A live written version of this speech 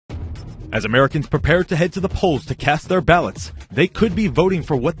As Americans prepare to head to the polls to cast their ballots, they could be voting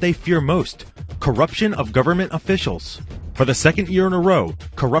for what they fear most: corruption of government officials. For the second year in a row,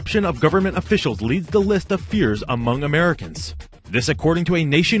 corruption of government officials leads the list of fears among Americans. This according to a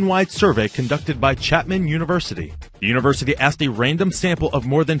nationwide survey conducted by Chapman University. The university asked a random sample of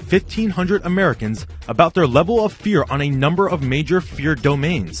more than 1,500 Americans about their level of fear on a number of major fear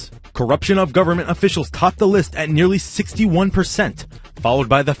domains. Corruption of government officials topped the list at nearly 61%, followed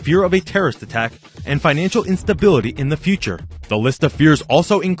by the fear of a terrorist attack and financial instability in the future. The list of fears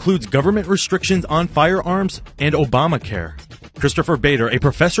also includes government restrictions on firearms and Obamacare. Christopher Bader, a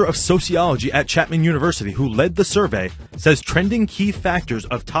professor of sociology at Chapman University who led the survey, says trending key factors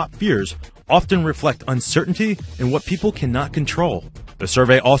of top fears often reflect uncertainty and what people cannot control. The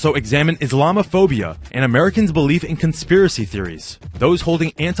survey also examined Islamophobia and Americans' belief in conspiracy theories. Those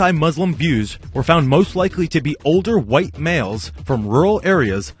holding anti-Muslim views were found most likely to be older white males from rural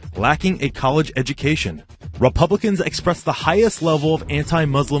areas lacking a college education. Republicans expressed the highest level of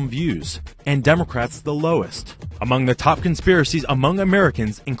anti-Muslim views, and Democrats the lowest. Among the top conspiracies among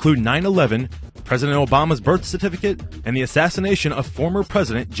Americans include 9/11, President Obama's birth certificate, and the assassination of former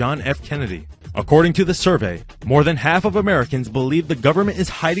President John F. Kennedy. According to the survey, more than half of Americans believe the government is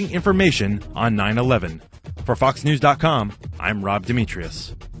hiding information on 9/11. For FoxNews.com, I'm Rob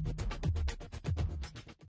Demetrius.